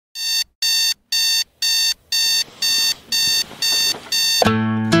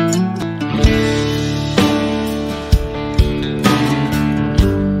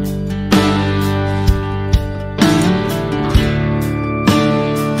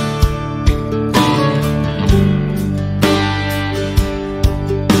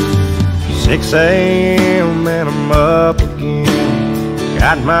6 a.m. and I'm up again.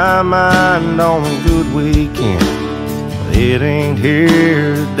 Got my mind on a good weekend, but it ain't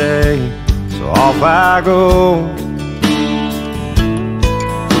here today, so off I go.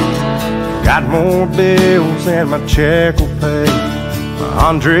 Got more bills than my check will pay,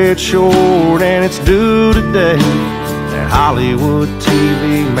 100 short and it's due today. That Hollywood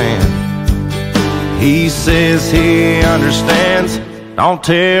TV man, he says he understands. Don't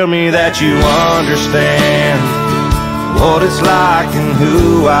tell me that you understand what it's like and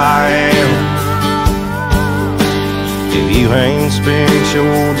who I am. If you ain't spent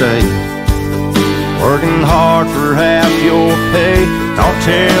your day working hard for half your pay, don't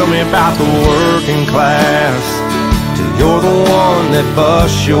tell me about the working class till you're the one that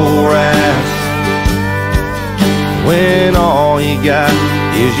busts your ass. When all you got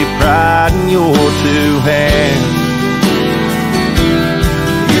is your pride in your 2 hands.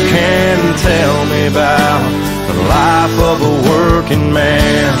 You can tell me about the life of a working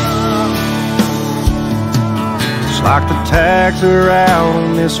man. Just like the tags are out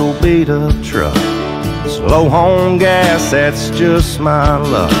on this old beat up truck, slow on gas, that's just my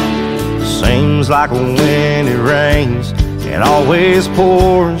luck. Seems like when it rains, it always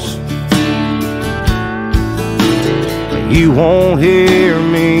pours. But you won't hear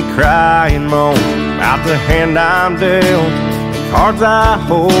me cry and moan about the hand I'm dealt, the cards I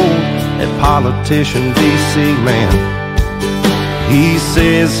hold. That politician DC man, he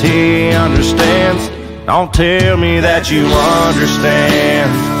says he understands. Don't tell me that you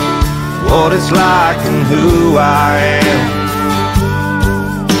understand what it's like and who I am.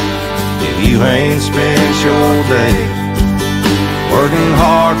 If you ain't spent your day working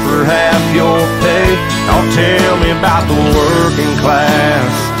hard for half your pay, don't tell me about the working class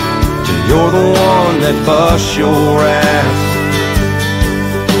till you're the one that busts your ass.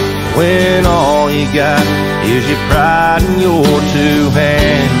 When all you got is your pride in your 2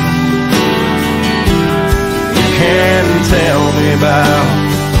 hands. You can tell me about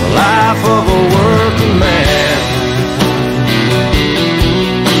the life of a working man.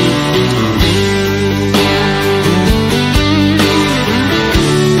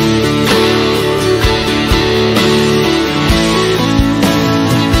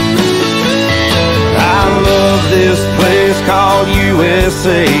 I love this place called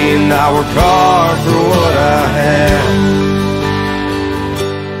USA, and I work hard for what I have.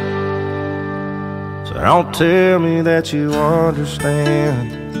 So don't tell me that you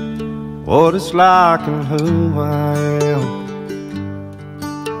understand what it's like and who I am.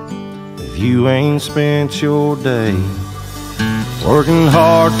 If you ain't spent your day working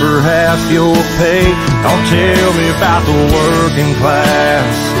hard for half your pay, don't tell me about the working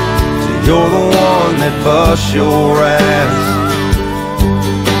class till you're the one that busts your ass.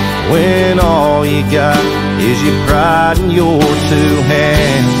 When all you got is your pride in your 2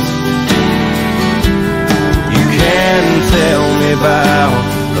 hands. You can tell me about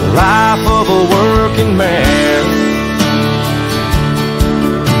the life of a working man.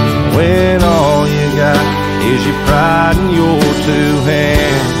 When all you got is your pride in your 2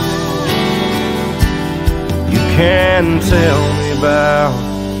 hands. You can tell me about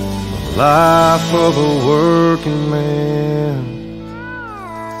the life of a working man.